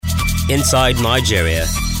Inside Nigeria,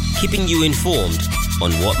 keeping you informed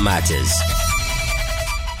on what matters.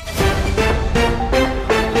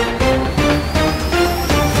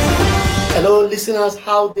 Hello listeners,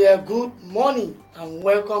 how there? Good morning and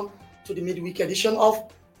welcome to the midweek edition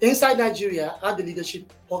of Inside Nigeria at the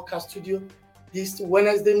Leadership Podcast Studio this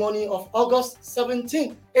Wednesday morning of August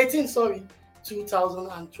 18,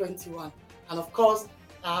 2021. And of course,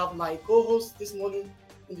 I have my co-host this morning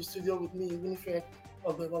in the studio with me, Winifred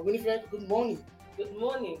Ogbeba. Winifred, good morning. Good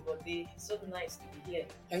morning, Bode. It's so nice to be here.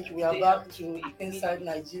 Thank you. We are back to Inside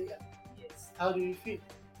Nigeria. Yes. How do you feel?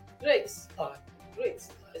 Great. All right. Great.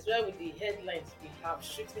 As well with the headlines we have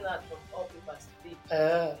shooting out from all papers today.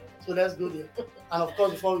 So let's go there. And of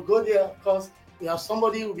course, before we go there, of course, we have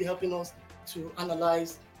somebody who will be helping us to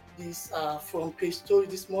analyze this front page story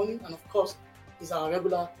this morning. And of course, is our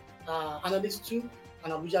regular analyst too, an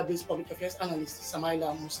Abuja-based public affairs analyst,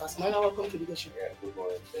 Samaila Musa. Samaila, welcome to Leadership. Yeah, good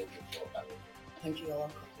morning. Thank you for having me. Thank you. You're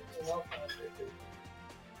welcome. You're welcome.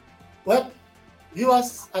 Well,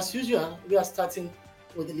 viewers, as usual, we are starting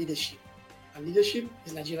with the leadership. And Leadership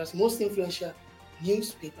is Nigeria's most influential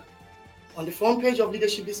newspaper. On the front page of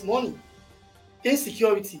Leadership this morning,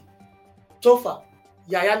 insecurity, Tofa,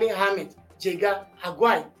 Yayale Ahmed, Jega,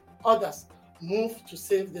 Agwai, others move to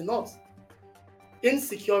save the North.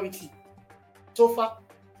 Insecurity, Tofa,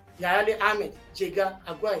 Yayale Ahmed, Jega,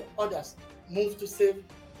 Agwai, others move to save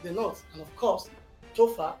the North. And of course,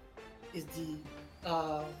 Tofa is the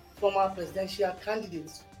former presidential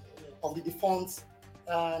candidate of the defunct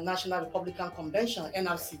National Republican Convention,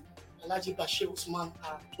 NRC, Alhaji Bashir Usman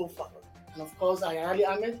Tofa. And of course, Yayale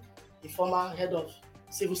Ahmed, the former head of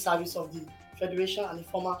civil service of the Federation and the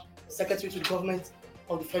former secretary to the government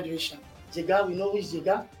of the Federation. Jega, we know who is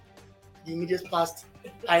Jega, the immediate past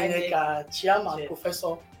INEC chairman, Yes.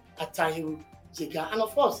 Professor Dahiru Jega. And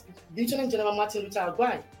of course, Lieutenant General Martin Luther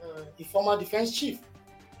Agwai, the former defense chief,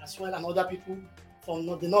 as well, and other people from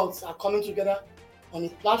the North are coming together on a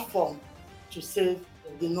platform to save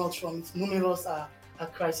the North from its numerous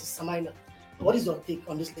crises. Samaila, what is your take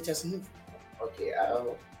on this latest move? Okay,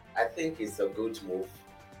 I think it's a good move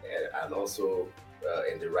and also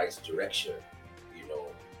in the right direction,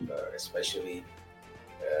 especially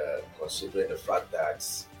considering the fact that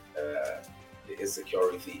the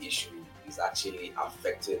insecurity issue is actually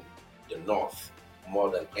affecting the North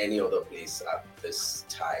more than any other place at this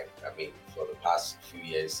time. I mean, for the past few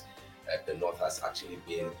years, the North has actually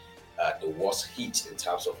been the worst hit in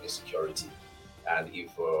terms of insecurity. And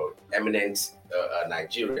if eminent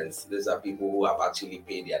Nigerians, these are people who have actually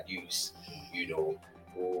paid their dues,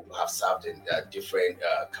 who have served in different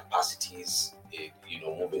capacities,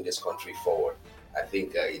 moving this country forward. I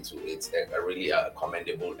think it's a really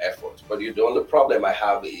commendable effort. But the only problem I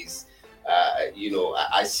have is,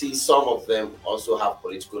 I see some of them also have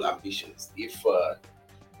political ambitions. If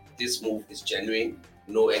this move is genuine,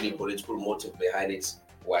 no any political motive behind it,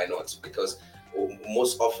 why not? Because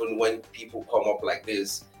most often when people come up like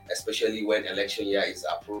this, especially when election year is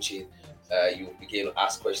approaching, you begin to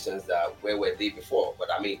ask questions that where were they before?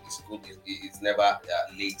 But I mean, it's good. It's never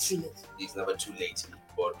late. It's never too late.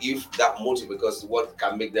 But if that motive, because what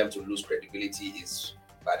can make them to lose credibility is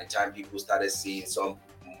by the time people started seeing some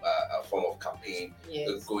form of campaign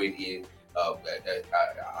going in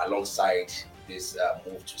alongside this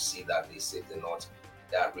move to see that they save the North,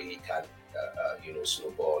 that really can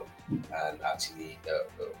snowball and actually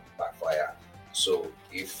backfire. So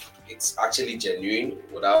if it's actually genuine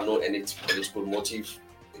without any political motive,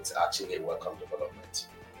 it's actually a welcome development,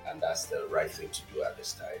 and that's the right thing to do at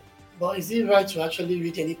this time. But is it right to actually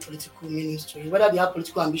read any political meanings to it, whether they have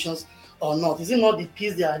political ambitions or not? Is it not the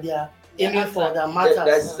peace they are aiming for that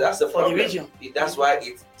matters that's the for problem. the region? That's why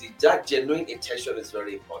that genuine intention is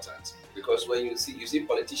very important, because when you see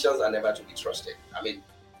politicians are never to be trusted. I mean,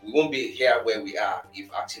 we won't be here where we are if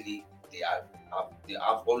actually they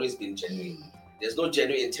have always been genuine. There's no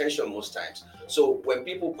genuine intention most times. So when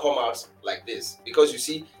people come out like this, because you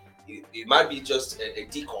see, it might be just a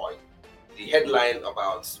decoy. The headline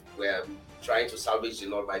about we're trying to salvage the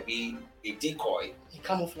North might be a decoy. A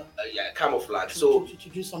camouflage. Camouflage. To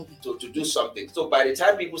do something. To do something. So by the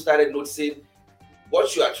time people started noticing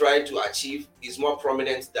what you are trying to achieve is more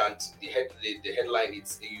prominent than the headline.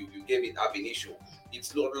 You gave it ab initio.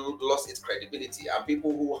 It's lost its credibility, and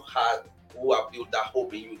people who have built that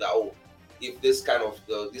hope in you, that if this kind of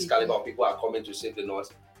this caliber of people are coming to save the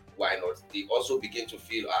North, why not? They also begin to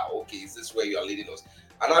feel, okay, is this where you are leading us?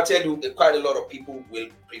 And I'll tell you, quite a lot of people will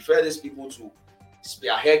prefer these people to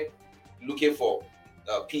spearhead looking for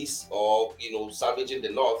peace or salvaging the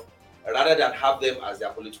North, rather than have them as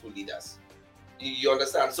their political leaders. You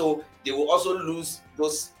understand? So they will also lose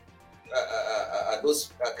those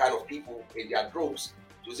those kind of people in their groups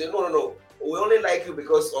to say, no, we only like you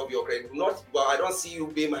because of your credit. Not, well, I don't see you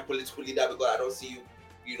being my political leader because I don't see you,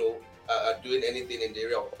 doing anything in the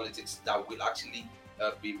area of politics that will actually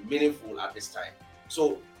be meaningful at this time.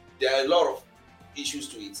 So there are a lot of issues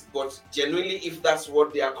to it, but genuinely, if that's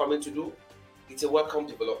what they are coming to do, it's a welcome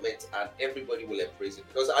development and everybody will embrace it.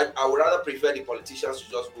 Because I would rather prefer the politicians to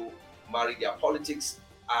just go marry their politics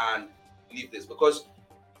and leave this, because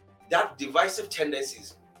that divisive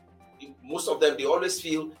tendencies, most of them, they always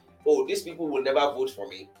feel, oh, these people will never vote for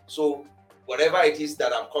me, so whatever it is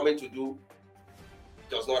that I'm coming to do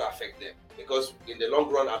does not affect them, because in the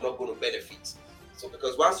long run I'm not going to benefit. So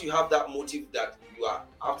because once you have that motive that you are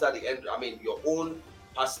after the end, I mean your own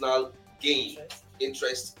personal gain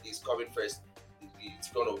interest is coming first,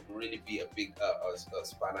 it's going to really be a big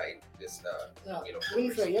spanner in this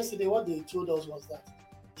yesterday what they told us was that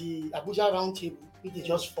the Abuja Roundtable, which they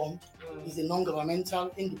just formed, is a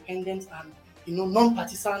non-governmental, independent, and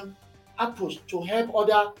non-partisan approach to help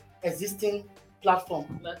other existing platforms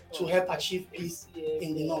to help achieve peace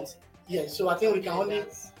in the north. Yes, so I think we can only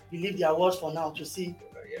believe their words for now to see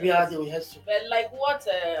where they will head to. But like what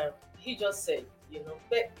he just said,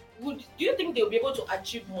 but do you think they'll be able to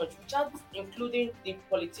achieve much without including the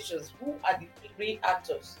politicians who are the three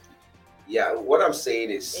actors? Yeah, what I'm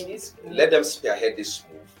saying is let them spearhead this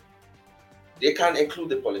move. They can include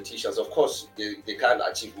the politicians. Of course, they can't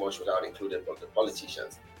achieve much without including the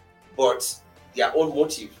politicians. But their own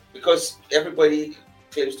motive, because everybody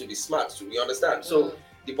claims to be smart, so we understand. So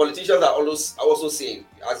the politicians are also saying,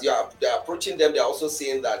 as they're approaching them, they're also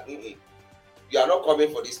saying that you are not coming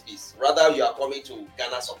for this peace. Rather, you are coming to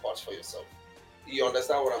garner support for yourself. You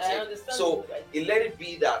understand what I'm saying? Understand. So let it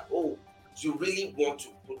be that, you really want to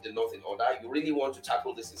put the North in order. You really want to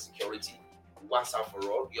tackle this insecurity once and for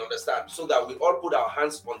all. You understand? So that we all put our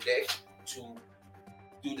hands on deck to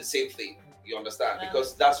do the same thing. You understand?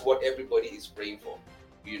 Because that's what everybody is praying for.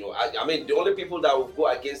 I mean, the only people that will go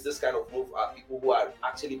against this kind of move are people who are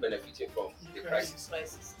actually benefiting from the crisis.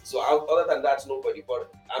 So other than that, nobody. But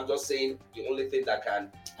I'm just saying the only thing that can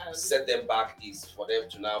set them back is for them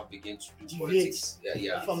to now begin to do politics.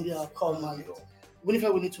 From their core mandate. We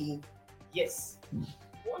need to move. Yes. I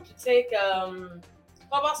want to take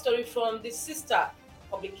cover story from the sister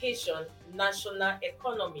publication, National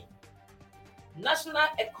Economy. National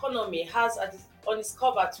Economy has on its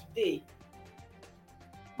cover today,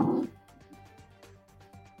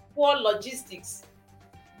 poor logistics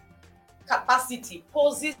capacity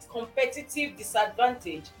poses competitive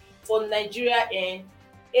disadvantage for Nigeria in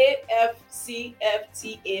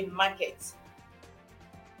AfCFTA market.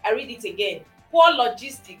 I read it again. Poor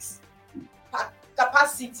logistics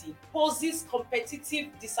capacity poses competitive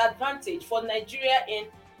disadvantage for Nigeria in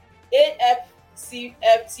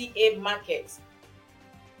AfCFTA market.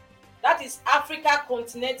 That is Africa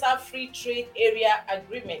Continental Free Trade Area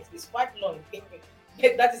Agreement. It's quite long.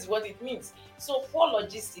 That is what it means. So poor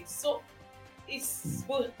logistics. So it's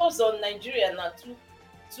goes on Nigeria now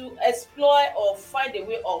to explore or find a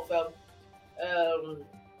way of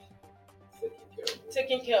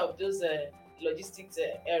taking care of those logistics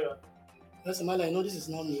error. Yes, Samaila, I know this is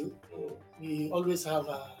not new. We always have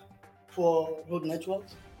poor road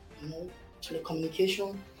networks,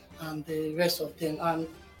 telecommunication, and the rest of them. And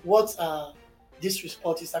what this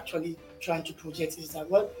report is actually trying to project is that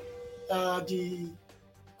the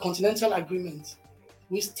Continental Agreement,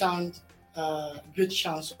 we stand great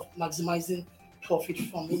chance of maximizing profit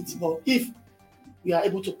from it. But if we are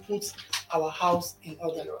able to put our house in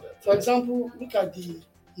order, for example, look at the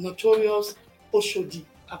notorious Oshodi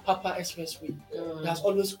Apapa Expressway that has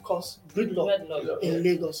always caused gridlock in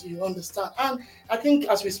Lagos. You understand? And I think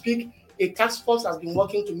as we speak, a task force has been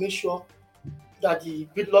working to make sure that the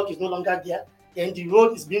gridlock is no longer there. Then the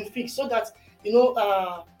road is being fixed so that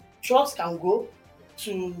trucks can go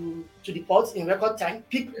to the ports in record time,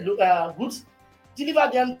 pick goods, deliver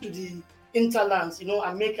them to the interlands,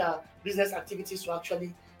 and make business activities to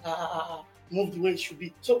actually move the way it should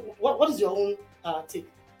be. So, what is your own take?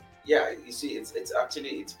 Yeah, you see, it's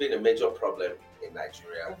been a major problem in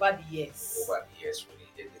Nigeria over the years.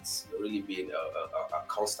 Really, it's really been a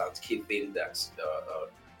constant key thing that,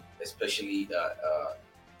 especially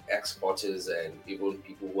exporters and even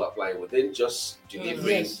people who are applying within just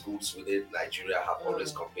delivering goods within Nigeria have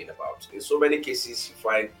always complained about. In so many cases, you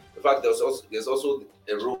find, in fact, there's also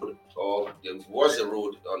a road, or there was a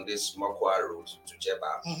road on this Makwa road to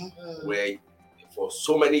Jeba, where for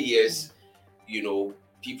so many years,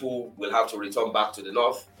 people will have to return back to the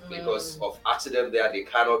north because of accident there. They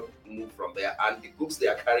cannot move from there, and the goods they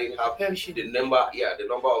are carrying have the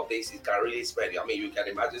number of days it can really spend. I mean, you can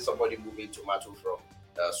imagine somebody moving tomato from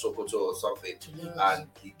Sokoto or something, and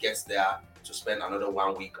he gets there to spend another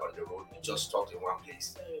 1 week on the road, just stuck in one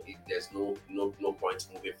place. There's no point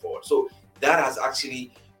moving forward. So that has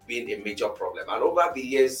actually been a major problem, and over the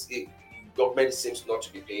years, government seems not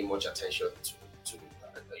to be paying much attention to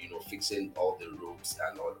fixing all the roads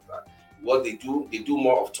and all of that. What they do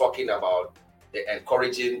more of talking about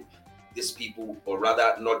encouraging these people, or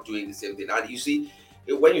rather not doing the same thing. And you see,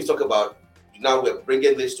 when you talk about now we're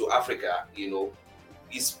bringing this to Africa,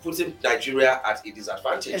 it's putting Nigeria at a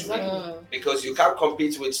disadvantage, really, because you can't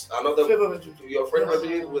compete with your friend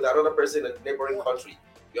with another person in a neighboring country.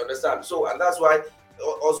 You understand? So, and that's why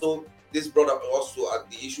also this brought up also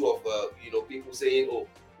the issue of people saying, oh,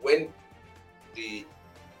 when the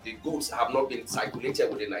goods have not been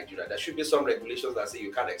circulated within Nigeria, there should be some regulations that say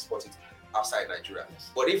you can't export it outside Nigeria.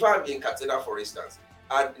 But if I'm in Katsina, for instance,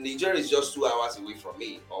 and Nigeria is just 2 hours away from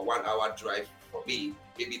me, or 1 hour drive from me,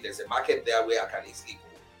 maybe there's a market there where I can easily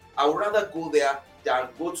go. I would rather go there than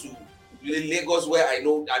go to Lagos, where I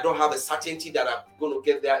know I don't have a certainty that I'm going to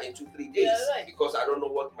get there in 2-3 days, because I don't know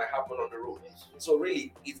what might happen on the road. So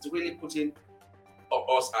really, it's really putting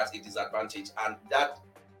us at a disadvantage, and that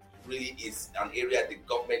really is an area the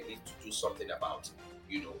government needs to do something about.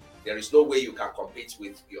 There is no way you can compete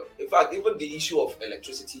with in fact, even the issue of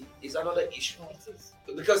electricity is another issue,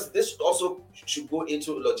 because this also should go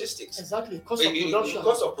into logistics. Exactly, cost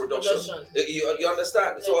of production. You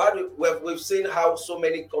understand? So we've seen how so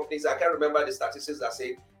many companies, I can't remember the statistics that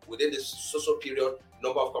say within this social period,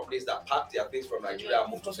 number of companies that pack their things from Nigeria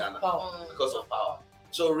moved to Ghana because of power.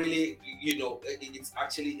 So really, it's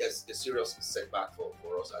actually a serious setback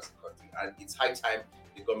for us as a country, and it's high time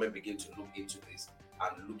the government begin to look into this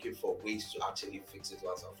and looking for ways to actually fix it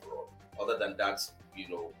once and for all. Other than that,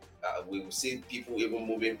 we will see people even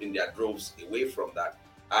moving in their droves away from that.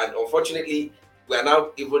 And unfortunately, we are now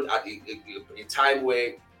even at a time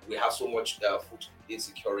where we have so much food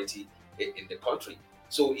insecurity in the country.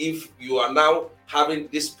 So if you are now having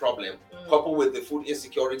this problem coupled with the food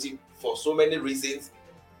insecurity for so many reasons,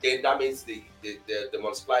 then that means the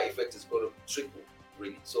multiplier effect is going to triple,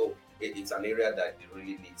 really. So it's an area that it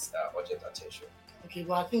really needs urgent attention. Okay,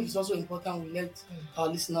 but I think it's also important we let our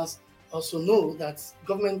listeners also know that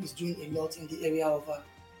government is doing a lot in the area of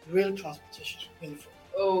rail transportation.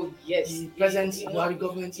 Oh yes, the present Buhari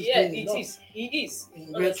government is doing a lot. It is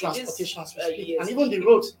in rail transportation, and even the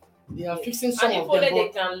roads, they are fixing some of them. And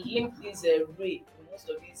if they can link this rail, most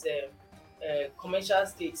of these commercial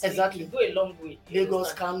states, exactly, go a long way.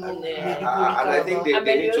 Lagos, Kano, and I think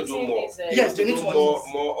they need to do more. Yes, they need to do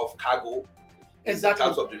more of cargo. Exactly. In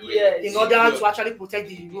terms of the rail. In order to actually protect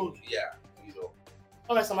the road. Yeah,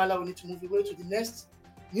 All right, Samaila, we need to move away to the next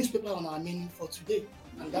newspaper on our menu for today,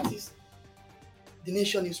 and that is the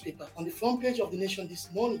Nation newspaper. On the front page of the Nation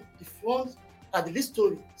this morning, the front at the lead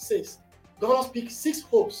story says, Governors pick 6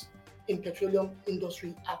 hopes in Petroleum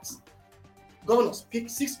Industry Act. Governors pick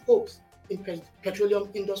 6 hopes in Petroleum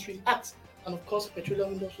Industry Act. And of course,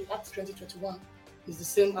 Petroleum Industry Act 2021 is the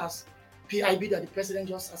same as PIB that the president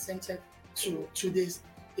just assented to 2 days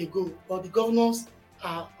ago. But the governors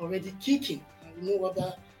are already kicking, and we know what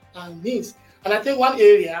that means. And I think one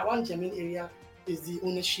genuine area is the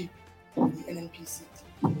ownership of the NNPC.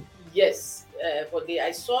 Yes, but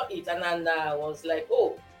I saw it and I was like,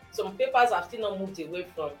 oh, some papers have still not moved away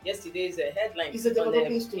from yesterday's headline. It's a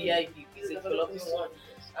developing story. PIB. It's a developing one.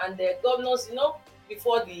 And the governors,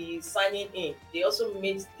 before the signing in, they also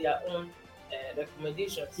made their own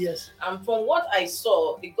recommendations. Yes. And from what I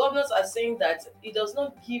saw, the governors are saying that it does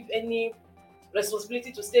not give any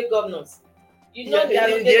responsibility to state governors. In the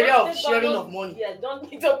area of sharing of money. Yeah,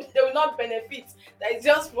 they will not benefit. That is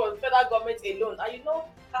just for federal government alone. And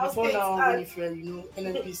how before states now, are.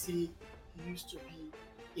 NNPC used to be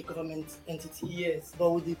a government entity. Yes.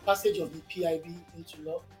 But with the passage of the PIB into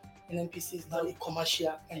law, NNPC is now a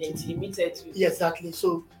commercial entity. Limited to. Yeah, exactly.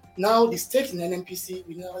 So now the stake in NNPC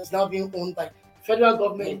is now being owned by federal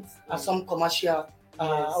government and some commercial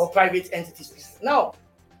or private entities. Now,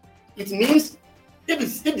 it means if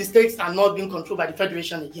the stakes are not being controlled by the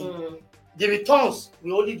federation again, the returns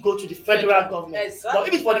will only go to the federal government. Exactly. But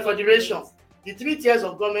if it's for the federation, the 3 tiers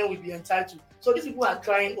of government will be entitled. So these people are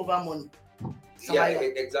crying over money. Yeah,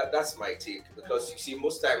 exactly. That's my take. Because you see,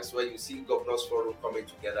 most times when you see governors forum coming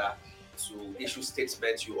together to issue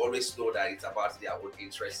statements, you always know that it's about their own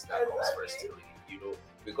interests that comes first.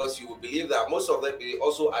 Because you will believe that most of them will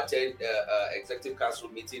also attend executive council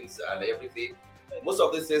meetings and everything. Most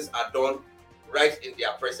of these things are done right in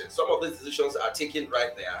their presence. Some of these decisions are taken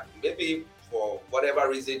right there. Maybe for whatever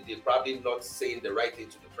reason, they're probably not saying the right thing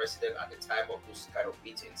to the president at the time of those kind of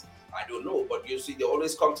meetings. I don't know, but you see, they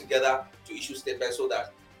always come together to issue statements so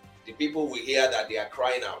that the people will hear that they are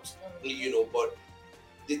crying out, but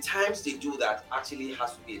the times they do that actually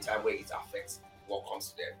has to be a time where it affects what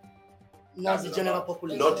comes to them. Not the general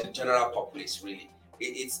populace. Not the general populace, really.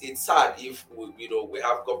 It's sad if we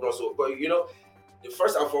have governors, but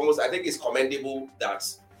first and foremost, I think it's commendable that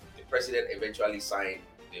the president eventually signed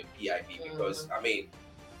the PIB because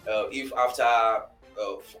if after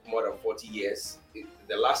more than 40 years,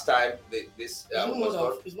 the last time this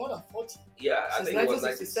it's more than 40. Yeah, Since I think it was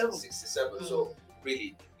 1967. So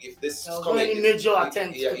really, if this is coming, any major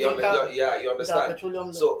attempt, you understand.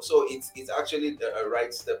 So it's actually a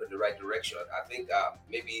right step in the right direction. I think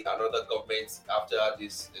maybe another government after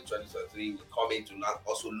this, the 2023, will come in to now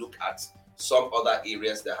also look at some other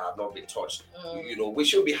areas that have not been touched. We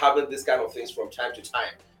should be having this kind of things from time to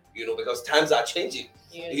time. Because times are changing.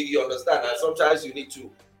 Yes. You understand, and sometimes you need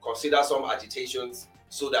to consider some agitations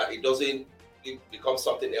so that it doesn't become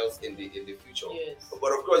something else in the future. Yes.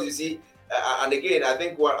 But of course, you see, and again, I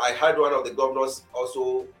think what I heard one of the governors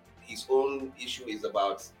also, his own issue is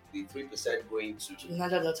about the 3% going to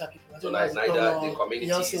Niger Delta people, to Niger, the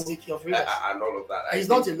communities, and all of that. He's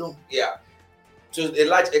not alone. Yeah, to a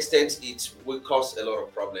large extent, it will cause a lot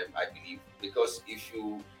of problem, I believe, because if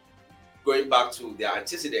you going back to their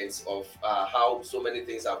antecedents of how so many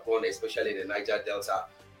things have gone, especially in the Niger Delta,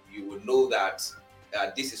 you will know that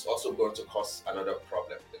this is also going to cause another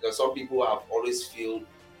problem because some people have always feel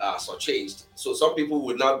shortchanged. So some people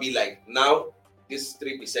would now be like, now this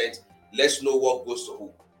 3%, let's know what goes to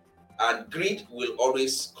who. And greed will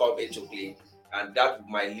always come into play, and that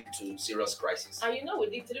might lead to serious crisis. And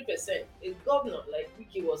with the 3%, a governor like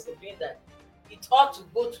Wiki was saying that it ought to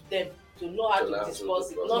go to them to know how to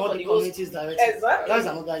discuss it, not for the communities directly. Exactly. That's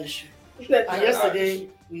another issue. And yesterday,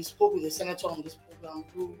 we spoke with a senator on this program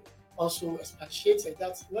who also expatiated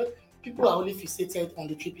that people are only fixated on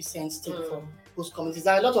the 3% stake for those communities.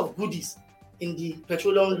 There are a lot of goodies in the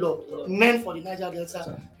petroleum law meant for the Niger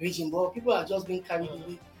Delta region, but people are just being carried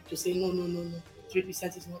away to say no,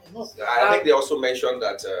 3% is not enough. I think they also mentioned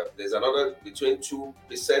that there's another between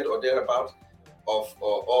 2% or thereabout of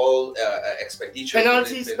all expenditure.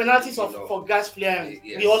 Penalties for gas flaring.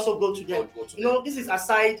 Yes. We also go to them. This is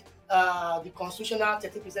aside the constitutional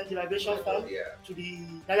 30% derivation fund to the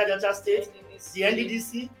Niger Delta state, the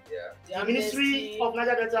NDDC, the Ministry of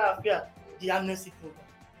Niger Delta Affairs, the amnesty program.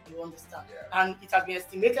 You understand? Yeah. And it has been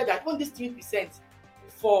estimated that even this 3%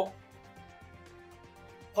 for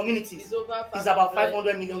communities is about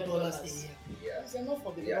 $500 million a year. Yeah. It's enough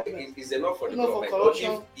for the government. It's enough for the government. For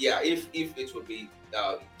corruption. If it would be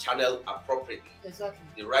channeled appropriately, exactly,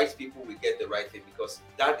 the right people will get the right thing, because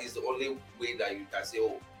that is the only way that you can say,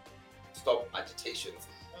 stop agitations.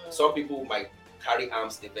 Some people might carry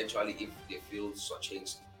arms eventually if they feel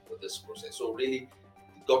shortchanged with this process. So really,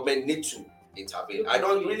 the government needs to intervene. I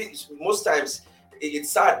don't really. Most times, it's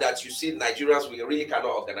sad that you see Nigerians, we really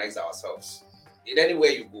cannot organize ourselves. In anywhere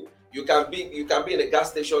you go, you can be in a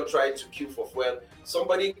gas station trying to queue for fuel.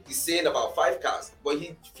 Somebody is saying about 5 cars, but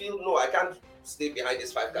he feel no, I can't stay behind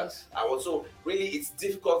these 5 cars. And also, really, it's a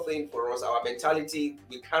difficult thing for us. Our mentality,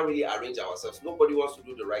 we can't really arrange ourselves. Nobody wants to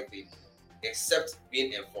do the right thing except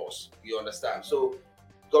being enforced. You understand? So,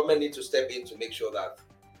 government need to step in to make sure that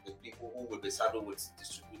the people who will be saddled with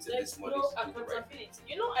distributing this money do the right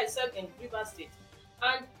thing. I served in Rivers State,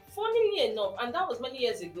 and funnily enough, and that was many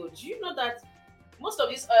years ago. Do you know that most of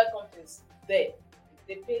these oil companies they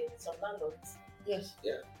pay some landlords? Yes.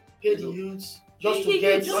 Yeah. Pay the youths just to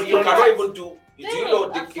get. So you cannot even do. Do you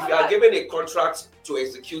know if you are given a contract to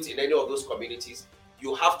execute in any of those communities,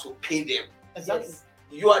 you have to pay them. Exactly. Yes.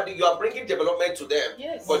 You are bringing development to them,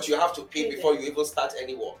 yes, but you have to pay before you even start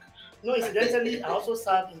any work. No, incidentally, I also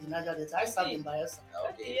served in the Niger Delta. I served in Bayelsa.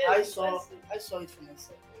 Okay. Yes, I saw it for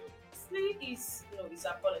myself. Is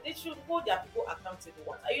appalling. They should hold their people accountable.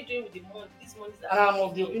 What are you doing with the money? These monies that and I'm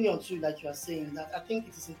of the opinion too, like you are saying, that I think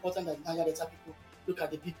it is important that Niger Delta people look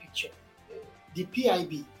at the big picture. The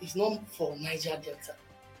PIB is not for Niger Delta.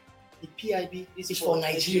 The PIB is for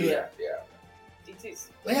Nigeria. Yeah. It is.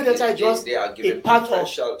 Niger Delta is just a part of.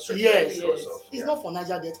 Yes. It's not for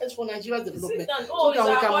Niger Delta. It's for Nigeria's development. So that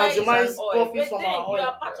we can maximize profit from our oil. You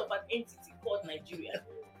are part of an entity called Nigeria.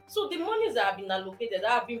 So the monies that have been allocated, that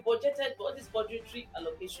have been budgeted for all these budgetary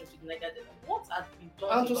allocations with Niger Delta, what has been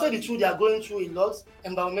done? And to say the truth, they are going through a lot.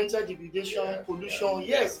 Environmental degradation, pollution.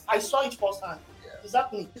 Yes, I saw it firsthand. It's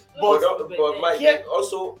happening. But Mike,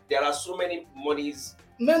 also there are so many monies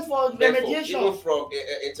meant for remediation. Even from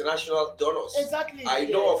international donors. Exactly. I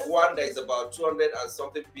know of one that is about 200 and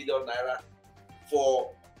something billion naira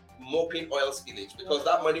for mopping oil spillage, because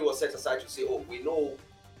that money was set aside to say, oh, we know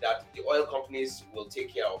that the oil companies will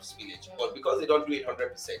take care of spillage, but because they don't do it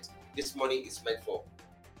 100%, this money is meant for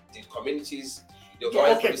the communities, the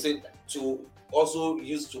oil producing, to also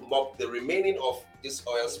use to mop the remaining of this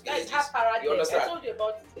oil spillage. You understand? I told you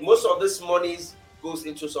about it. Most of this money goes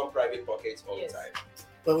into some private pockets all the time.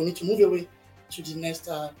 But we need to move away to the next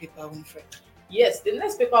paper, Winifred. Yes, the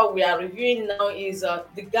next paper we are reviewing now is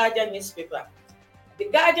the Guardian newspaper. The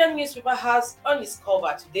Guardian newspaper has on its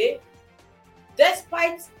cover today,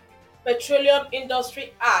 despite Petroleum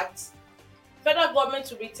Industry Act, federal government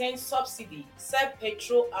to retain subsidy, sell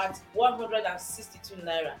petrol at 162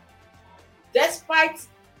 naira. Despite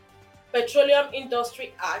Petroleum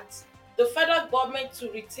Industry Act, the federal government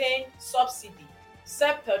to retain subsidy,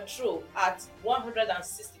 sell petrol at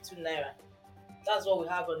 162 naira. That's what we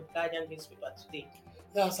have on the Guardian newspaper today.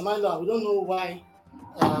 Yeah, Samaila, we don't know why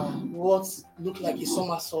what looked like a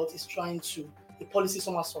somersault is trying to, a policy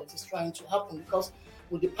somersault is trying to happen, because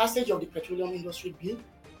with the passage of the Petroleum Industry Bill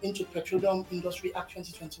into Petroleum Industry Act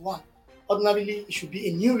 2021, ordinarily it should be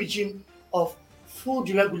a new regime of full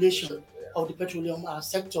deregulation of the petroleum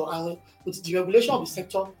sector, and with the deregulation of the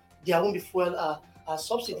sector, there won't be fuel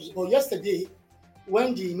subsidy. But yesterday,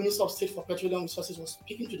 when the Minister of State for Petroleum Resources was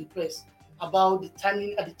speaking to the press about the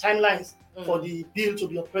timelines for the bill to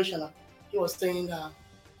be operational, he was saying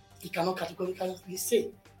he cannot categorically say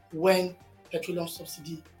when petroleum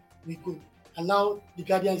subsidy will go. And now the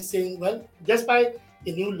Guardian is saying, well, despite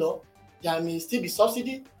a new law, there may still be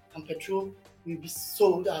subsidy and petrol will be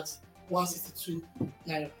sold at 162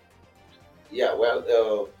 naira. Yeah,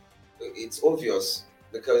 well, it's obvious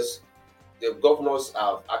because the governors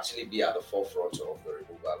have actually been at the forefront of the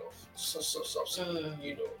removal of subsidy.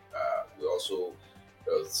 You know, we also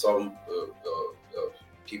some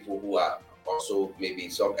people who are also maybe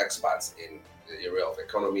some experts in the area of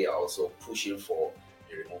economy are also pushing for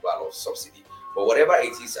the removal of subsidy. But whatever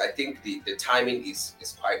it is, I think the timing is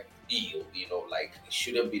quite ill. You know, like it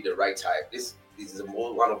shouldn't be the right time. This is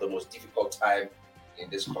one of the most difficult time in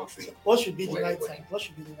this country. So what should be the right time? What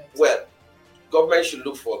should be the right time? Well, government should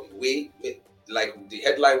look for a way, like the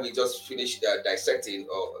headline we just finished dissecting,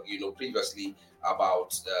 previously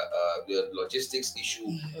about the logistics issue.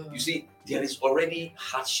 You see, there is already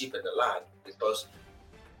hardship in the land because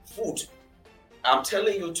food. I'm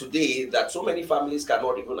telling you today that so many families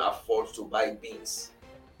cannot even afford to buy beans.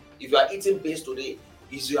 If you are eating beans today,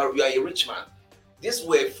 you are a rich man. These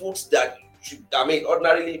were foods that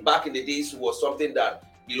ordinarily back in the days was something that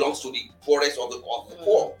belongs to the poorest of the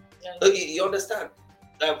poor. You understand?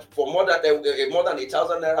 For more than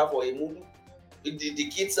 1,000 naira for a mudu, the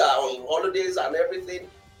kids are on holidays and everything.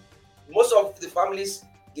 Most of the families,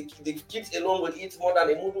 the kids alone will eat more than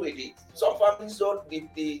a mudu a day. Some families don't.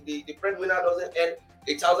 The breadwinner doesn't earn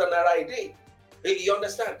 1,000 naira a day. You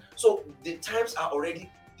understand? So the times are already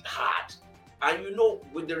hard, and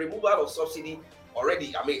with the removal of subsidy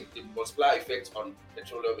already, the multiplier effect on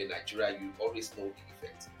petroleum in Nigeria, you always know the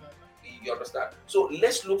effect. You understand? So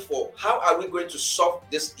let's look for how are we going to solve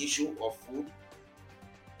this issue of food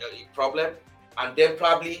problem, and then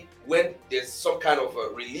probably when there's some kind of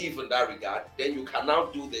relief in that regard, then you can now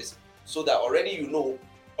do this so that already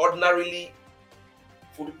ordinarily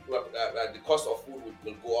food the cost of food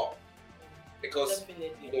will go up, because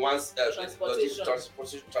once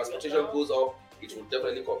transportation goes up, it will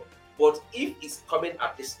definitely come. But if it's coming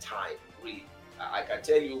at this time, really, I can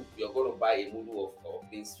tell you, you're going to buy a mudu of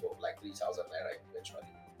beans for like 3,000 naira eventually.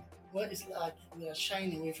 Well, it's like we are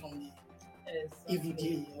shying away from the evil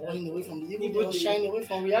day, running away from the evil day, shying away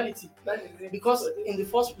from reality. Because in the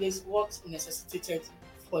first place, what necessitated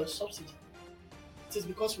fuel subsidy? It is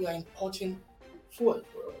because we are importing fuel.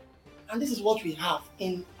 And this is what we have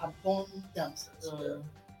in abundance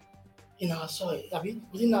in our soil,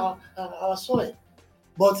 within our soil.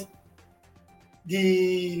 But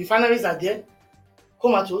the refineries are there,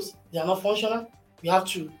 comatose, they are not functional, we have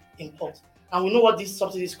to import. And we know what this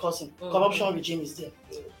subsidy is causing. Corruption regime is there.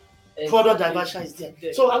 Product diversion is there.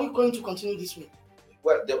 So are we going to continue this way?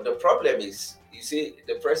 Well, the problem is, you see,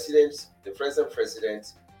 the present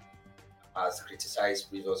president has criticized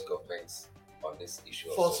previous governments on this issue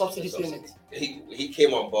for subsidy payment. He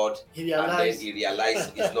came on board and then he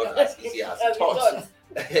realized it's not as easy as he thought.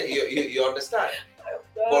 You understand?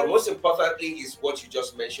 But most importantly is what you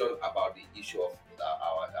just mentioned about the issue of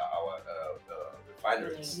our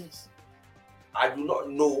refineries. Yes. I do not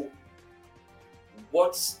know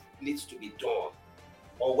what needs to be done,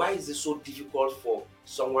 or why is it so difficult for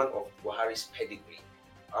someone of Buhari's pedigree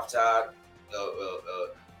after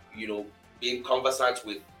being conversant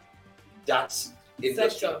with that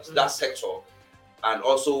industry, that sector, and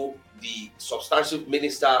also the substantive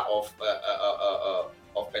minister of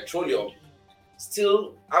petroleum,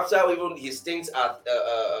 still after even his stints at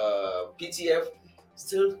PTF,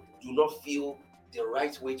 still do not feel the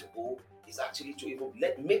right way to go is actually to even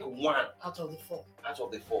make one out of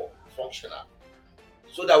the four functional,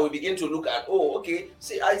 so that we begin to look at,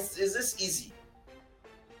 is this easy?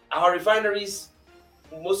 Our refineries,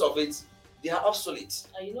 most of it, they are obsolete.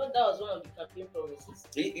 And that was one of the campaign promises.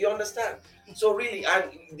 You understand? So really,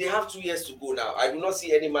 and they have 2 years to go now. I do not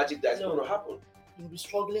see any magic that's going to happen. You'll be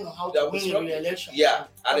struggling on how to win your re-election. Yeah,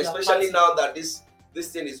 and especially now that this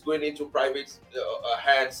thing is going into private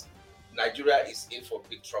hands, Nigeria is in for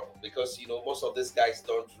big trouble, because most of these guys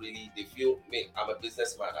they feel, I'm a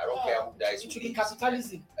businessman, I don't care who dies. It should be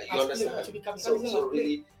capitalism. You understand? It should be capitalism. So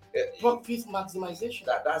really, profit maximization.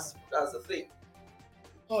 That's the thing.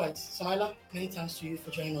 All right, Samaila, many thanks to you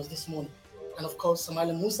for joining us this morning. And of course,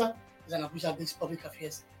 Samaila Musa is an Abuja-based public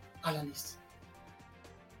affairs analyst.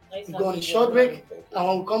 We go on a short break, and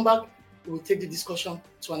when we come back, we will take the discussion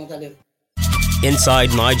to another level.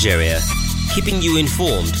 Inside Nigeria, keeping you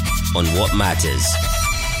informed on what matters.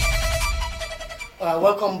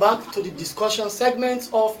 Welcome back to the discussion segment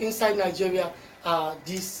of Inside Nigeria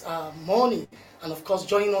this morning. And of course,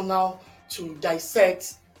 joining us now to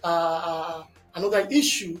dissect another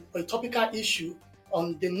issue, or a topical issue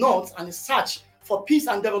on the North and the search for peace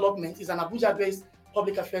and development, is an Abuja-based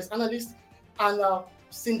public affairs analyst and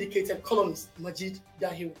syndicated columnist, Majeed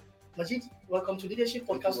Dahiru. Majeed, welcome to Leadership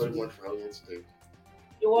Podcast. Thank you very much for having me today.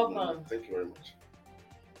 You're welcome. Thank you very much.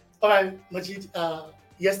 All right, Majeed,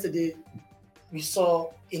 yesterday we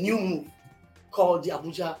saw a new move called the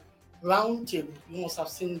Abuja Roundtable. You must have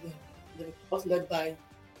seen the report led by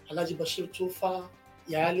Alhaji Bashir Tofa,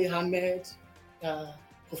 Yale Ahmed,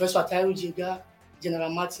 Professor Atayiru Jega, General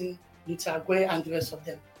Martin Luther Agwe, and the rest of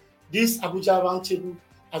them. This Abuja Roundtable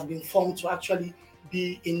has been formed to actually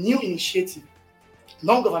be a new initiative,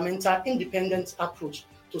 non-governmental, independent approach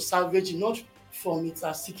to salvage the North from its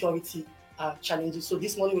security challenges. So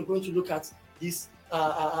this morning we're going to look at this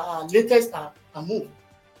latest move.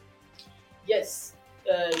 Yes,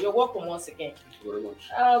 you're welcome once again. Thank you very much.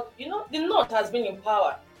 The North has been in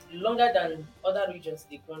power longer than other regions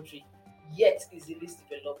in the country, yet is the least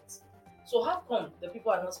developed. So how come the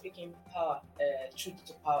people are not speaking truth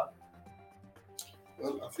to power?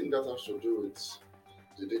 Well, I think that has to do with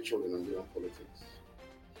the nature of the Nigerian politics.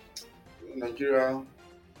 Nigeria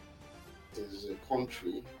is a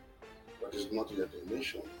country that is not yet a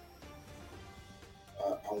nation,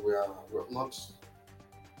 and we have not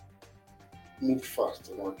moved fast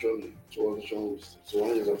in our journey towards nationhood. So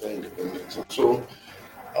 1 year after independence. So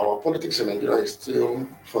our politics in Nigeria is still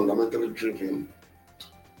fundamentally driven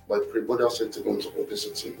by primordial sentiments of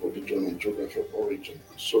ethnicity, religion, and geography of origin.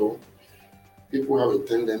 So people have a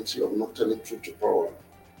tendency of not telling truth to power,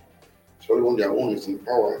 especially when their own is in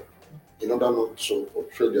power, in order not to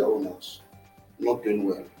portray their own as not doing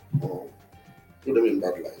well or put them in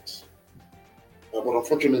bad light. But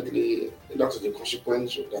unfortunately, that is the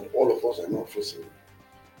consequence that all of us are now facing,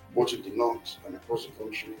 both in the North and across the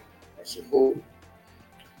country as a whole.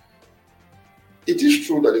 It is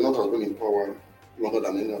true that the North has been in power longer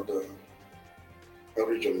than any other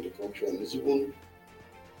region in the country, and is even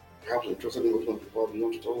perhaps interested in looking at the power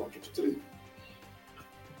beyond 2023.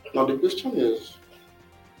 Now the question is,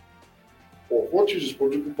 what use is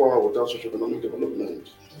political power without socio-economic development?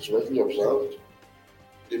 It's rightly observed.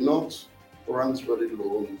 The North ranks very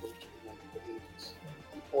low in development,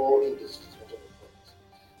 all indices,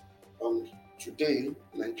 and today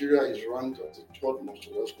Nigeria is ranked as the third most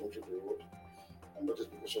developed country in the world, and that is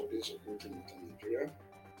because of the insecurity in Nigeria.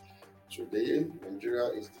 Today, Nigeria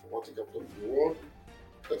is the poverty capital of the world.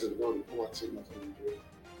 That is because of the poverty in Nigeria.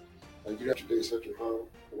 Nigeria today is said to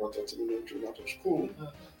have over 30 million children out of school.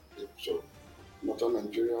 So, Northern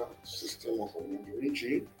Nigeria system of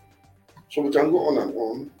Nigeria. So we can go on and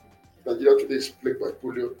on. Nigeria today is plagued by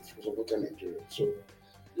polio because of Northern Nigeria. So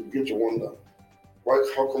you begin to wonder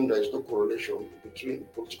how come there is no correlation between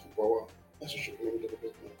political power and socio-economic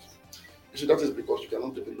development. You see, that is because you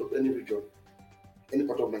cannot develop any region, any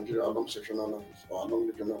part of Nigeria along sectional lines or along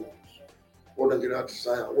regional lines. What Nigeria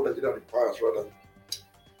requires rather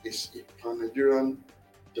is a pan-Nigerian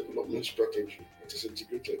development strategy that is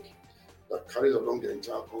integrated, that carries along the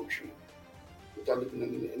entire country without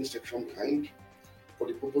leaving any section behind for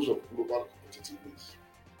the purpose of global competitiveness.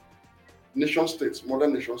 Nation states,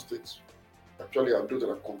 modern nation states, actually are those that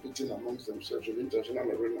are competing amongst themselves in the international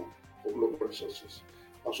arena for global resources.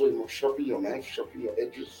 And so you must sharpen your knife, sharpen your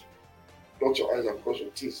edges, dot your I's and cross your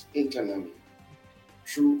T's internally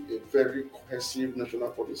through a very cohesive national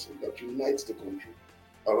policy that unites the country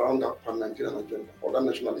around that pan-Nigerian agenda or that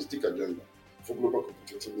nationalistic agenda for global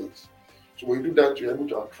competitiveness. So when you do that, you're able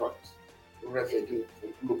to attract revenue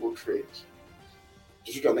for global trade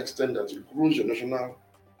to such an extent that it grows your national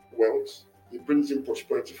wealth, it brings in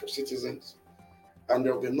prosperity for citizens, and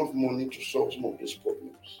there will be enough money to solve some of these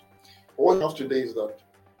problems. But what we have today is that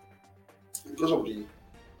because of the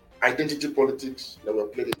identity politics that were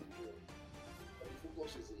played in Nigeria, the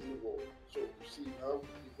focus is in the world. So you see how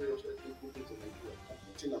the various ethnic groupings in Nigeria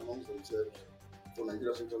competing amongst themselves for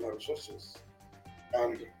Nigeria's internal resources.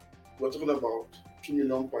 And we're talking about 2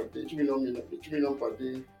 million per day, 2 million per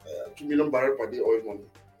day, 2 million barrel per day oil money,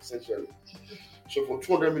 essentially. So for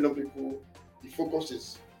 200 million people, the focus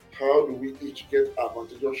is how do we each get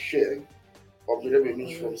advantageous share of the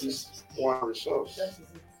revenues from this one resource.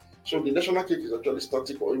 So the national cake is actually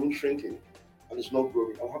static or even shrinking, and it's not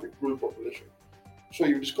growing. I have a growing population. So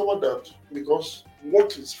you discover that because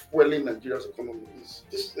what is fueling Nigeria's economy is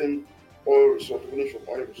this same oil resource, revenue from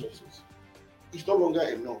oil resources. It's no longer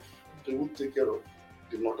enough to even take care of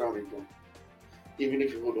the northern region, even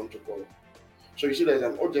if you hold on to power. So you see there's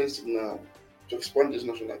an urgency now to expand this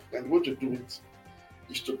national cake, and the way to do it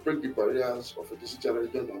is to break the barriers of a decision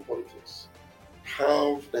regional politics.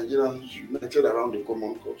 Have Nigerians united around the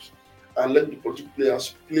common cause and let the political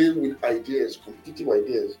players play with ideas, competitive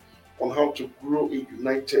ideas, on how to grow a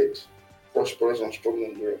united, prosperous, and strong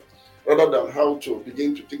Nigeria, rather than how to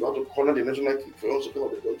begin to think how to corner the national cake for all sectors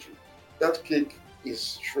of the country. That cake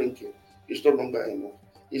is shrinking. It's no longer enough.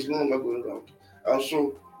 It's no longer going around. And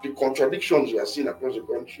so the contradictions we are seeing across the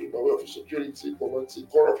country by way of insecurity, poverty,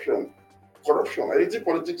 corruption, identity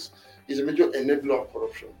politics is a major enabler of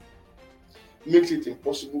corruption. Makes it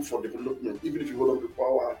impossible for development, even if you hold on to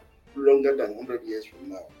power longer than 100 years from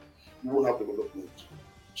now, you won't have development.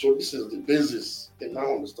 So this is the basis in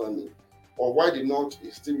our understanding of why the North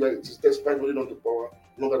is still where it is, despite holding on to power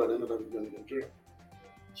longer than any other region in Nigeria.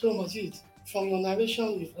 So Majeed, from your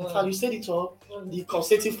narration, in fact, you said it all, the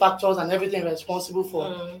causative factors and everything responsible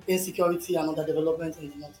for insecurity and underdevelopment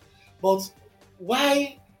in the North. But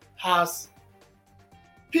why has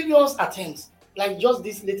previous attempts, like just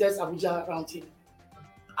this latest Abuja roundtable,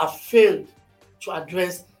 have failed to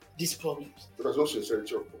address these problems? So there's no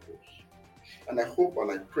sincerity of purpose. And I hope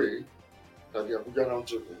and I pray that the Abuja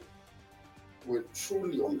roundtable will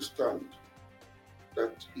truly understand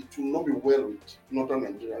that it will not be well with northern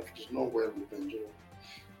Nigeria if it is not well with Nigeria.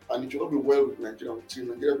 And it will not be well with Nigeria until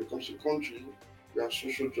Nigeria becomes a country where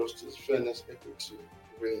social justice, fairness, equity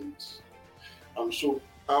reigns. And so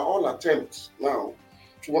our all attempts now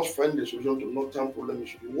towards finding a solution to northern problem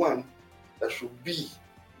should be one that should be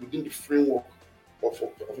within the framework of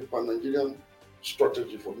a pan-Nigerian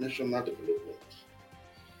strategy for national development.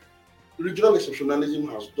 Regional exceptionalism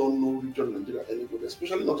has done no region Nigeria any good,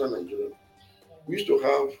 especially northern Nigeria. We used to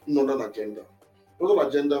have northern agenda. Northern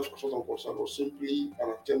agenda for certain concern was simply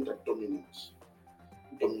an attempt at dominance,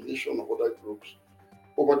 domination of other groups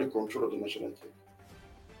over the control of the national cake.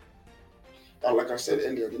 And like I said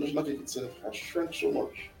earlier, the national cake itself has shrunk so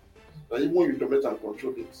much that even when you dominate and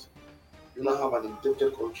control it, you now have an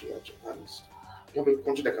indebted country at your hands. You have a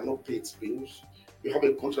country that cannot pay its bills. You have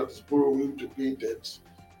a country that is borrowing to pay debts.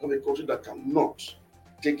 You have a country that cannot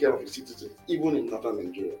take care of its citizens, even in northern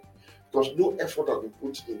Nigeria. Because no effort has been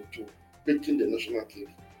put into baking the national cake.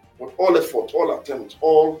 But all effort, all attempts,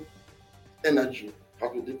 all energy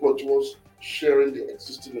has been deployed towards sharing the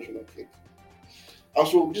existing national cake. And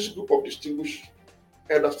so this group of distinguished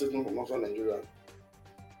elder statesmen from northern Nigeria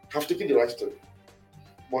have taken the right step.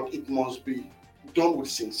 But it must be done with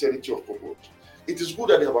sincerity of purpose. It is good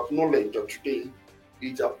that they have acknowledged that today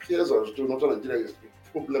it appears as though northern Nigeria is the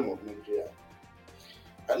problem of Nigeria.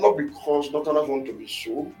 And not because northerners want to be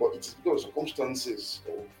so, but it is because of circumstances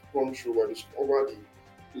that have gone through over the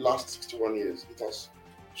last 61 years. It has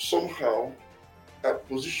somehow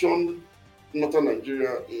positioned northern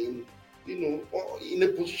Nigeria in a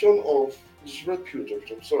position of disrepute of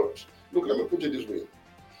some sort. Look, let me put it this way.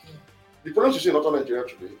 The problems you see in northern Nigeria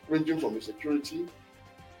today, ranging from insecurity,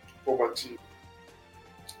 poverty,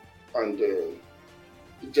 and the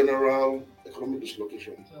general economic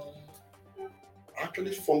dislocation,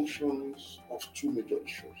 actually functions of two major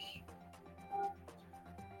issues.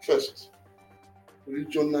 First,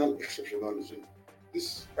 regional exceptionalism.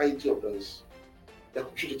 This idea of this, that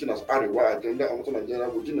we should as Ariwa agenda and northern Nigeria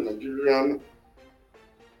within the Nigerian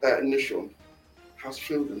nation has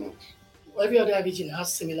failed the North. Every other region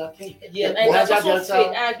has similar thing. Yeah, The and that's Niger also Delta,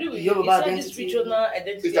 failed. I agree with the you. Yoruba It's not this identity. regional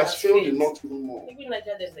identity. It has failed in failed. not even more. Even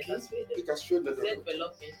Niger Delta has failed. It has failed in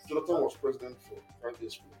Development. Jonathan was president for 5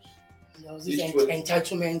 years plus. There was this East-West-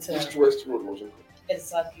 entitlement. East-West Road wasn't complete.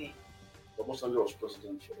 Exactly. Obasanjo was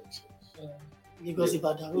president for 8 years. Lagos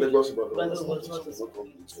Ibadan Road. Lagos Ibadan Ibadan was was not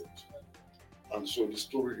completed. And so the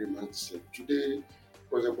story remains the same. Today,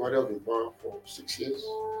 President Buhari has been in power for 6 years,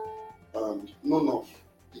 and none of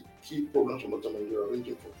the key problems of Northern Nigeria,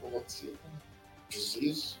 ranging from poverty,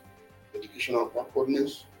 disease, educational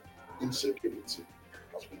backwardness, insecurity,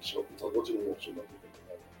 has been solved. It has gotten worse.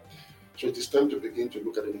 So it is time to begin to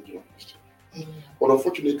look at the Nigerian question. But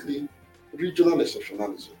unfortunately, regional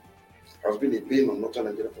exceptionalism has been a bane on Northern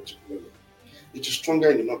Nigeria particularly. It is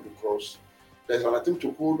stronger in the north because there is an attempt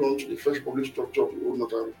to hold on to the fresh public structure of the old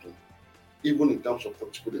northern region, even in terms of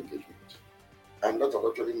political engagement. And that has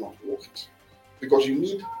actually not worked. Because you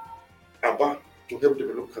need Aba to help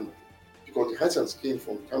develop Kano. Because the heights and skin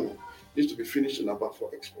from Kano needs to be finished in Aba for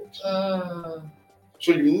export.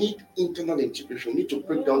 So you need internal integration. You need to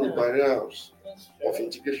break down the barriers of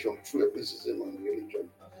integration through ethnicism and religion.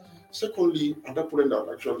 Secondly, another problem that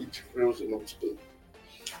actually derails the north today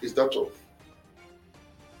is that of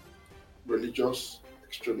religious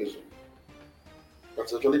extremism.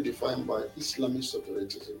 That's actually defined by Islamic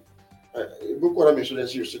separatism. Boko Haram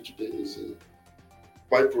insurgency you see today is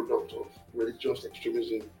a byproduct of religious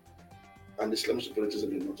extremism and Islamic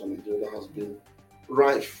separatism in Northern Nigeria that has been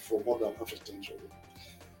rife for more than half a century.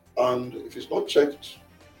 And if it's not checked,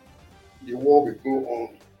 the war will go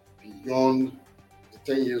on beyond the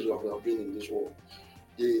 10 years we have been in this war.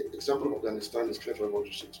 The example of Afghanistan is clear for what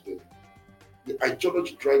you see today. The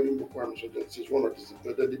ideology driving Boko Haram insurgency is one that is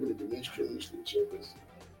embedded even in the mainstream Muslim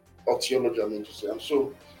theology, I mean to say. And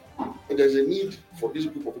so there's a need for this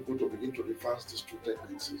group of people to begin to reverse these two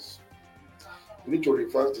tendencies. We need to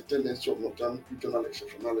reverse the tendency of northern regional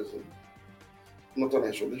exceptionalism, northern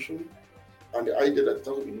isolation, and the idea that it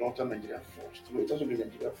has to be northern Nigeria first. No, it has to be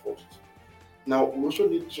Nigeria first. Now, we also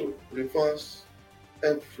need to reverse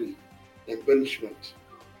every embellishment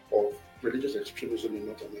of religious extremism in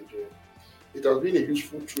northern Nigeria. It has been a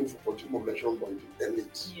useful tool for political mobilization by the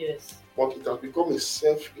elite. Yes. But it has become a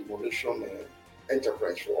self-immolation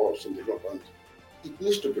enterprise for us in the north, and it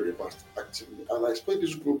needs to be reversed actively. And I expect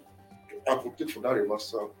this group to advocate for that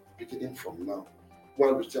reversal beginning from now,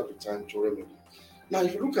 while we still have the time to remedy. Now,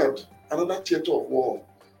 if you look at another theater of war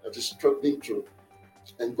that is threatening to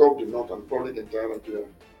engulf the north and probably the entire Nigeria,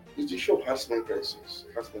 is the issue of harassment crisis,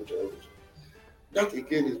 harassment terrorism. That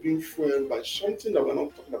again is being fueled by something that we're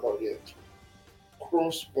not talking about yet: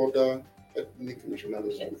 cross-border ethnic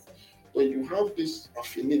nationalism. Yes. So you have this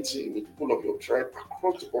affinity with people of your tribe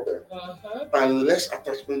across the border, and less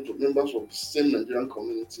attachment to members of the same Nigerian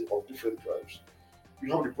community of different tribes.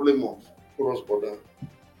 You have the problem of cross-border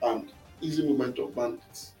and easy movement of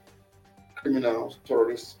bandits, criminals,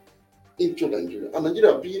 terrorists into Nigeria. And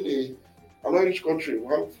Nigeria being an Irish country, we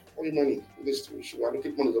have all money. We should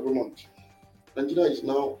allocate money every month. Nigeria is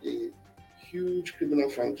now a huge criminal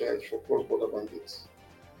franchise for cross-border bandits.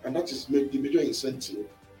 And that is the major incentive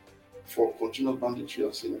for continual banditry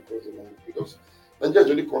as seen across the land. Because Nigeria is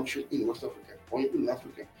the only country in West Africa, or even in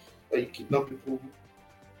Africa, where you kidnap people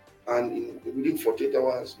and within 48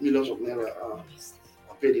 hours, millions of naira are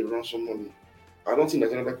paid in ransom money. I don't think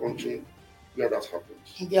there's another country where that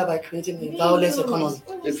happens. Thereby creating a violence economy.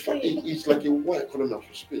 In fact, it's like a war economy as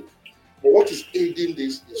we speak. But what is aiding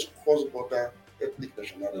this is cross-border ethnic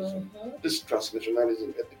nationalism. This transnationalism,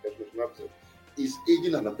 ethnic nationalism, is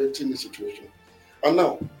aiding and abetting the situation. And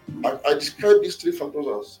now, I describe these three factors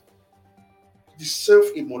as the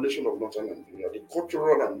self-immolation of Northern Nigeria, the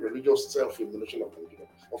cultural and religious self-immolation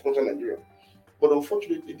of Northern Nigeria. But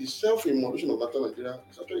unfortunately, the self-immolation of Northern Nigeria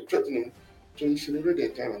is actually threatening to incinerate the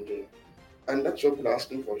entire Nigeria. And that's what people are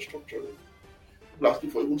asking for structurally. People are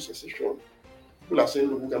asking for even secession. People are saying,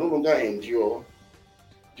 look, we can no longer endure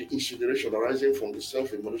the incineration arising from the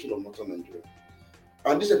self-immolation of Northern Nigeria.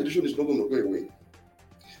 And this agitation is not going to go away.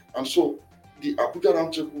 And so the Abuja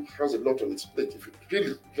Roundtable has a lot on its plate. If it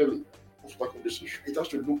really wants to tackle this issue, it has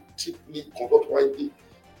to look deeply, conduct widely,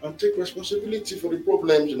 and take responsibility for the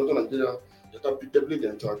problems in Northern Nigeria that are bedeviling the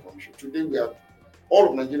entire country. Today, all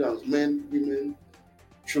of Nigerians, men, women,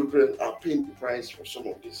 children, are paying the price for some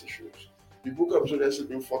of these issues. The Boko Haram insurgency is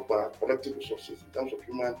being fought by collective resources in terms of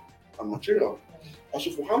human and material. And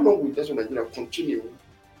so for how long will Western Nigeria continue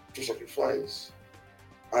to sacrifice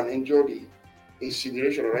and endure the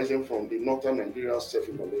incineration arising from the Northern Nigeria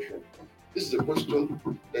self-immolation? This is a question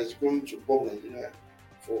that is going to bog Nigeria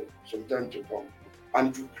for some time to come.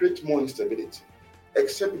 And it will create more instability.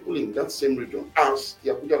 except people in that same region, as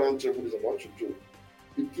the Abuja Roundtable is about to do,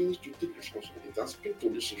 begins to take responsibility and speak to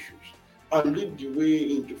these issues and lead the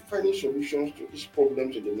way into finding solutions to these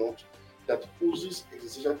problems in the north that poses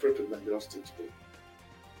existential threat to the Nigerian state today.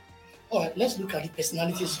 All right, let's look at the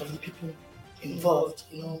personalities of the people involved.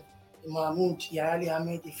 Mahmoud Yahali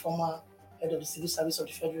Ahmed, the former head of the Civil Service of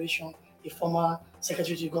the Federation, the former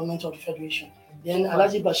Secretary to the Government of the Federation. Then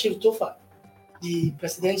Alhaji Bashir Tofa, the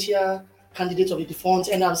presidential candidate of the defunct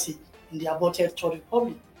NRC in the aborted Third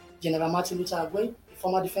Republic. General Martin Luther Agwai, the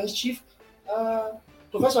former defense chief.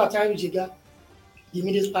 Professor Atari Jega, the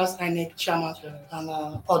immediate past INEC chairman,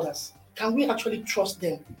 and others. Can we actually trust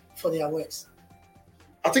them for their works?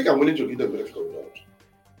 I think I'm willing to give them the benefit of the doubt.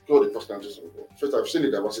 All the personalities involved. First, I've seen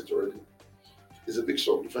the diversity already. It's a mix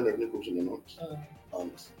of different ethnic groups in the north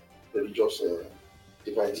and religious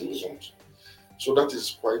divides in the north. So that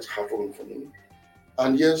is quite heartwarming for me.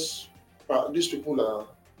 And yes, these people are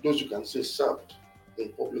those you can say served in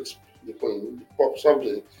public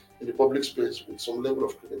in the public space with some level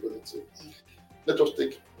of credibility. Let us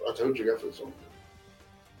take Atahu Jega, for example.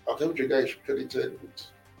 Atahu Jega is credited with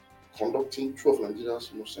conducting two of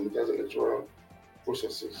Nigeria's most sanitized electoral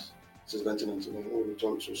processes since 1999 when we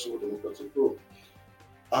returned to civil democratic rule.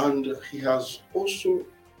 And he has also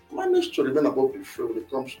managed to remain above the fray when it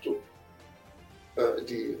comes to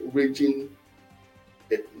the raging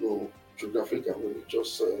ethno-geographic and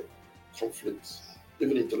religious conflicts,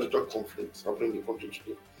 even intellectual conflicts happening in the country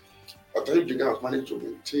today. Atahu Jega has managed to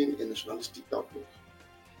maintain a nationalistic outlook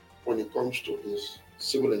when it comes to his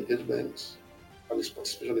civil engagement and his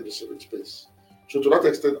participation in the civil space. So to that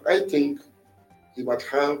extent, I think he might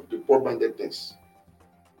have the broad-mindedness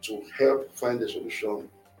to help find a solution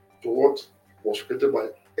to what was created by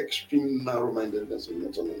extreme narrow-mindedness in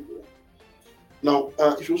northern Nigeria. Now,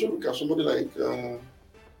 if you also look at somebody like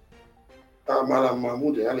Madam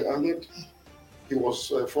Mahmoud Ali Ahmed, he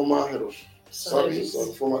was a former head of service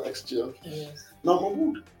and former ex-chair. Yes. Now,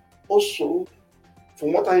 Mahmoud also,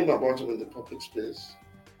 from what I know about him in the public space,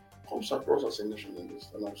 comes across as a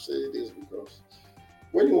nationalist. And I'll say this because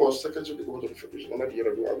when he was Secretary of the Government of the Federation under the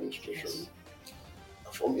Yar'Adua administration,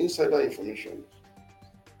 from insider information,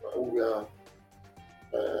 we are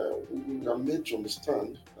made to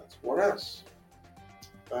understand that whereas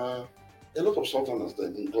a lot of Sultanahs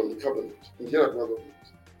then in the cabinet, in the Yar'Adua government,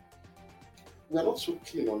 we are not so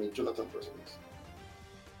keen on a Jonathan presidency.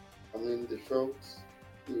 I mean, they felt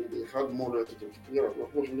they had more loyalty to Yar'Adua,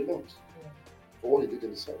 unfortunately not, for what he did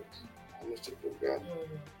in the South, domestic program,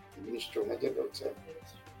 the Ministry of Nigeria Delta,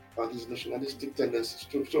 and his nationalistic tendencies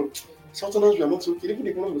too. So, Southerners were not so keen, even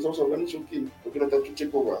the economic results were not so keen for Jonathan to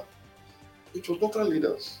take over. It was Northern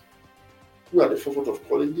leaders who are at the forefront of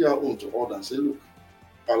calling their own to order and say, look,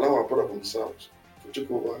 allow our brother from the South to take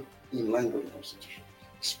over in line with the Constitution,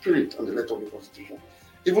 spirit and the letter of the Constitution.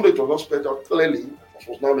 Even though it was not spelled out clearly, it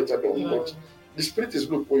was now later done, but the spirit is,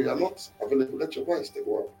 look, when you are not available, let your voice take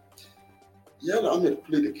over. Yala Ahmed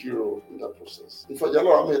played a key role in that process. In fact,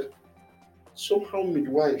 Yala Ahmed somehow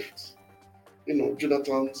midwifed,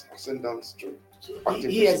 Jonathan's ascendance to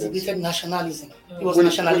active He presidency. exhibited nationalism. He was when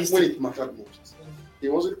nationalistic. it mattered most. He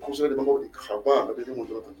wasn't considered a member of the cabal that didn't want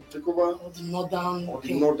Jonathan to take over Or the northern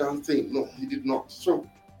northern thing. No, he did not. So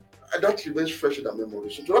that remains fresh in our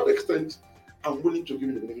memory. So to that extent, I'm willing to give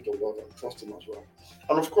him the benefit of doubt and trust him as well.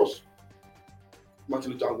 And of course,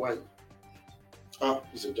 Martin Luther Agwai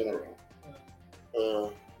is a general.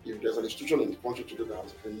 If there's an institution in the country today that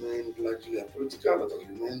has remained largely apolitical, that has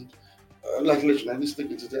remained largely nationalistic,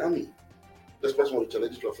 it is the army. Despite some of the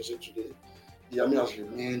challenges we are facing today, the army has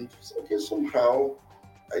remained somehow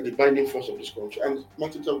the binding force of this country. And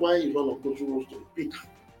Martin Agwai is one of those who rose to the peak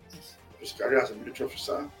of his career as a military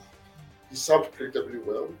officer. He served creditably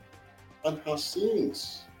well and has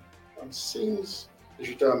since his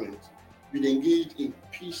retirement been engaged in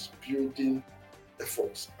peace-building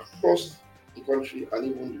efforts across the country and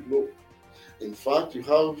even the globe. In fact, you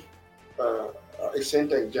have a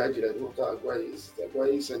center in Jaji that Dr. Agwai is the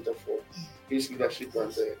Agwai Center for Peace Leadership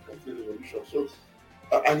and Conflict Resolution. So,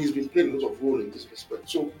 and he's been playing a lot of role in this respect.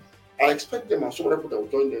 So, I expect them and some other people that will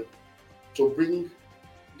join them to bring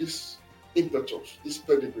this impetus, this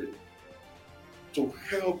pedigree, to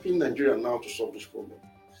helping Nigeria now to solve this problem.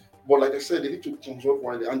 But like I said, they need to consult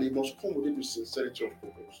widely and they must come with it with sincerity of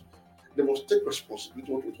purpose. They must take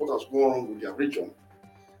responsibility with what has gone wrong with their region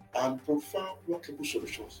and provide workable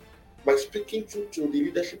solutions by speaking to the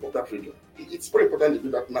leadership of that region. It's very important to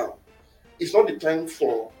do that now. It's not the time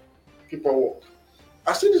for paperwork.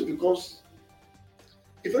 I say this because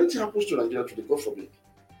if anything happens to Nigeria today, God forbid,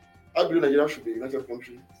 I believe Nigeria should be a united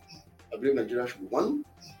country I believe Nigeria should be one.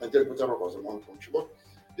 Nigeria is better off as a one country. But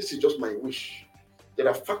this is just my wish. There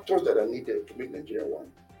are factors that are needed to make Nigeria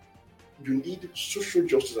one. You need social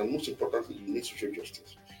justice, and most importantly, you need social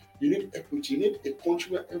justice. You need equity. You need a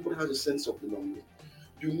country where everybody has a sense of belonging.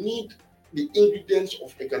 You need the ingredients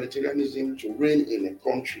of egalitarianism to reign in a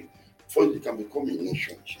country before it can become a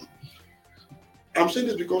nation. I'm saying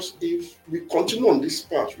this because if we continue on this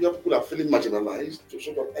path, we have people that are feeling marginalized to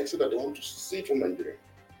sort of extent that they want to see from Nigeria.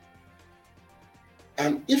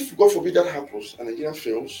 And if, God forbid, that happens and Nigeria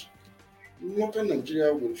fails, northern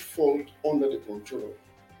Nigeria will fall under the control of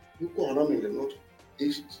Boko Haram in the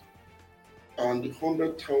northeast and the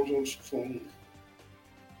 100,000 strong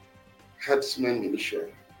herdsmen militia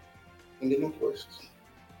in the northwest.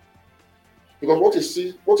 Because what is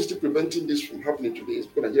still preventing this from happening today is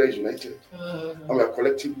because Nigeria is united and we are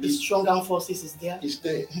collectively. The strong armed forces is there. Is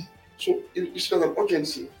there. So it's an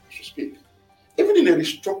urgency to speak. Even in a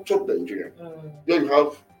restructured Nigeria, where you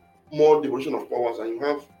have more devolution of powers and you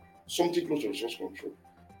have something close to resource control,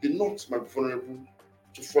 the North might be vulnerable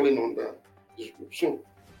to falling under this group. So,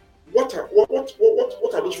 what are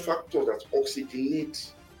those factors that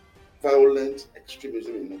oxygenate violent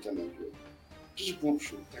extremism in northern Nigeria? This group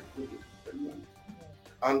should tackle it.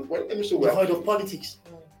 And when let me say Devoid of politics.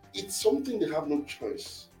 It's something they have no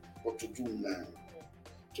choice but to do now.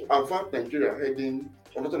 To avert Nigeria heading,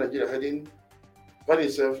 or northern Nigeria heading, find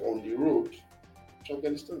itself on the road to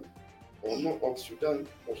Afghanistan, or not of Sudan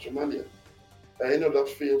or Somalia, or any other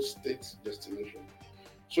failed state destination.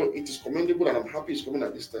 So it is commendable, and I'm happy it's coming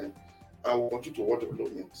at this time. I want you to watch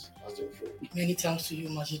developments as they unfold. Many thanks to you,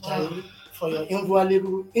 Majeed Dahiru, for your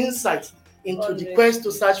invaluable insight into the quest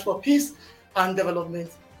to search for peace and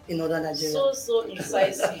development in northern Nigeria. So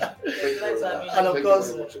incisive. And of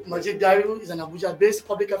course, Majeed Dahiru is an Abuja-based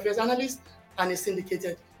public affairs analyst and a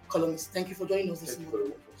syndicated columnist. Thank you for joining us this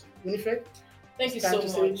morning. Winifred? Thank you so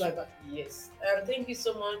much. Bye-bye. Yes, and thank you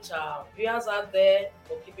so much, viewers out there,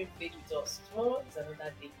 for keeping faith with us. Tomorrow is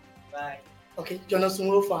another day. Bye. Okay, join us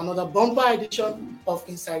tomorrow for another bumper edition of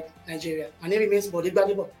Inside Nigeria. My name remains Bode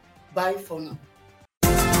Gbadebo. Bye for now.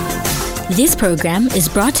 This program is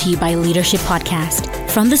brought to you by Leadership Podcast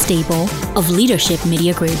from the stable of Leadership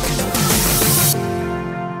Media Group.